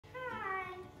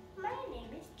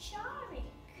Charik.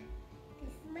 This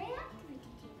is my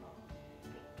activity table.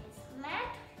 It is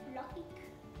math, logic,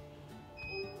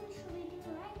 English, reading,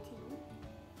 writing,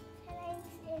 science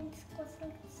and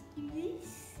social skills,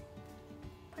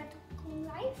 practical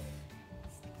life,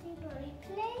 library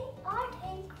play, art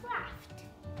and craft.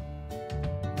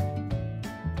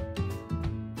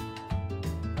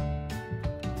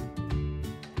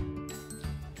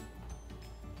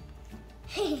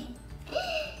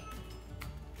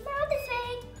 Now this way.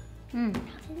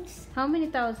 Thousands. How many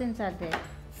thousands are there?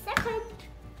 Second.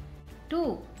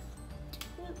 2.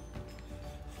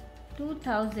 2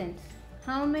 thousands.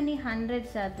 How many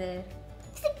hundreds are there?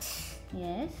 6.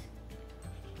 Yes.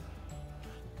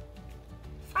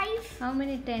 5. How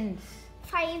many tens?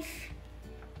 5.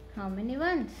 How many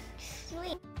ones?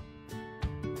 3.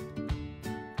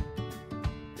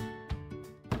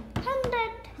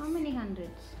 100. How many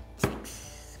hundreds?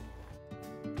 6.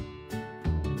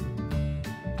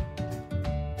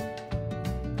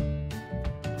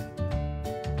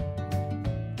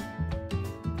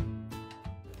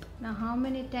 Now how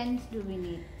many tens do we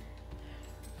need?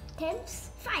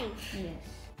 Tens. 5. Yes.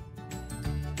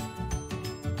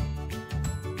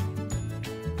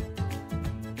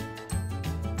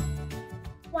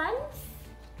 Ones.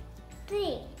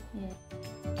 3. Yes.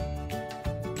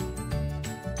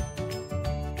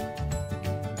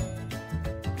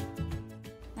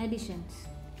 Additions.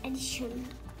 Addition.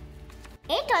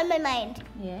 8 on my mind.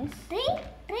 Yes. 3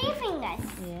 fingers.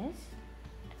 Yes.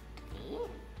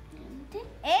 3,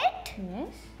 8,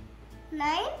 Yes.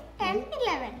 9, 10,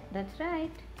 11. That's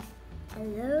right.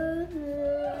 Hello.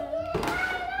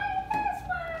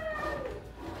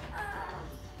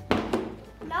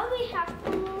 Now we have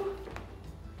to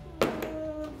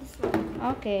this one.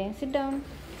 Okay. Sit down.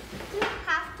 We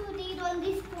have to read on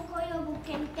this Pocoyo book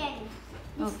and 10.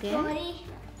 This Okay. story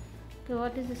Okay.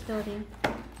 What is the story?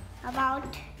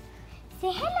 about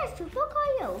say hello to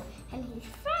Pocoyo and his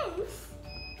friends.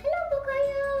 Hello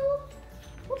Pocoyo.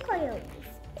 Pocoyo is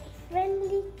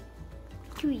friendly,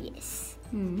 curious.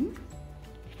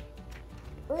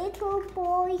 Little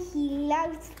boy, he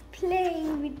loves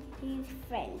playing with his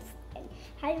friends and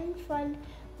having fun.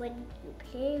 When you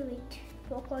play with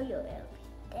Pocoyo every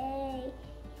day,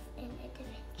 it's an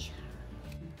adventure.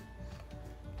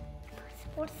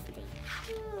 Sports day.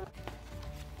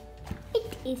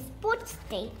 It is sports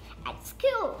day at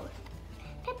school.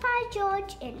 Peppa,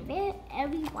 George, and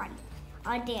everyone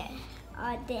are there.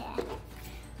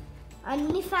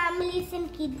 Only families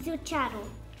and kids who travel.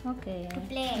 Okay. To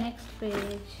play. Next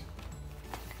page.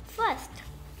 First,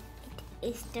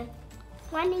 it is the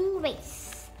running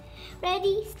race.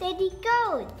 Ready, steady,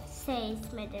 go, says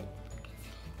Madam.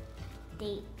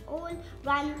 They all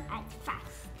run as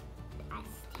fast as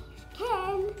they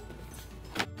can.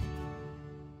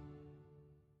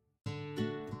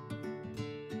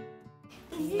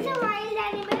 Is this a wild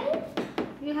animal?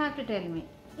 You have to tell me.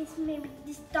 It's maybe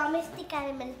this domestic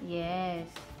animal. Yes.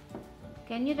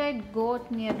 Can you write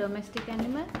goat near domestic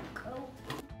animal? Go.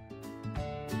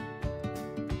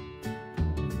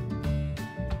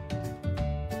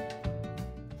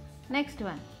 Next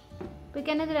one. Pick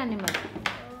another animal.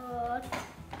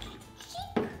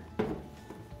 Sheep.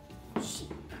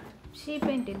 Sheep. Sheep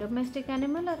ain't domestic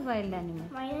animal or wild animal?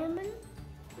 Wild animal.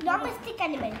 Domestic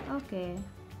animal. Okay.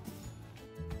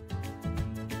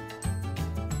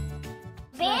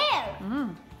 Bear.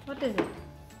 What is it?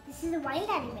 This is a wild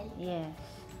animal. Yes.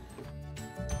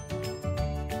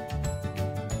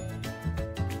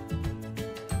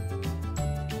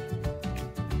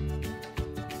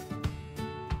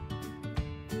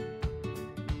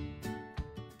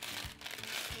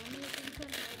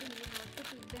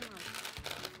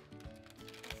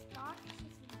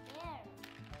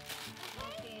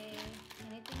 Okay.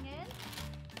 Anything else?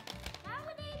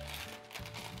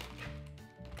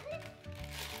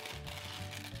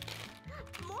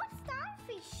 More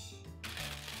starfish.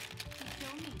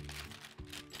 Show me.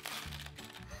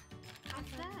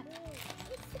 What's that?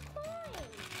 It's a coin.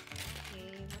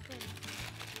 Okay. What else?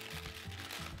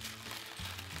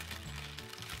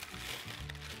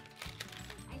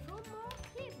 I found more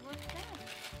clips. What's that?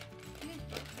 Clip.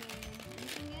 Okay.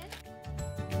 Anything else?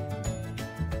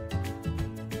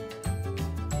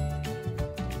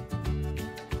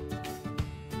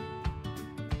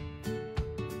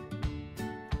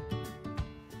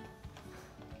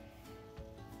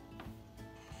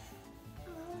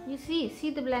 You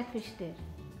see the black fish there.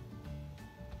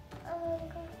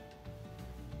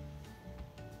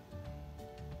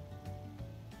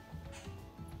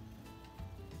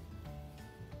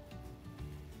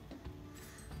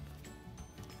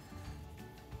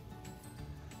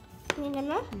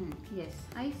 Nidama? Yes,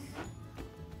 eyes.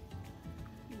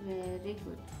 Very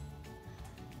good.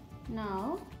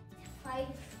 Now 5.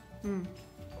 hmm.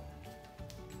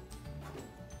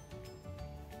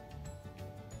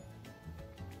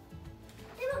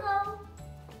 There we go.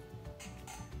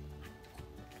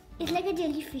 It's like a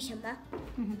jellyfish, Amma.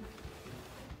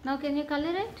 Now can you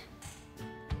color it?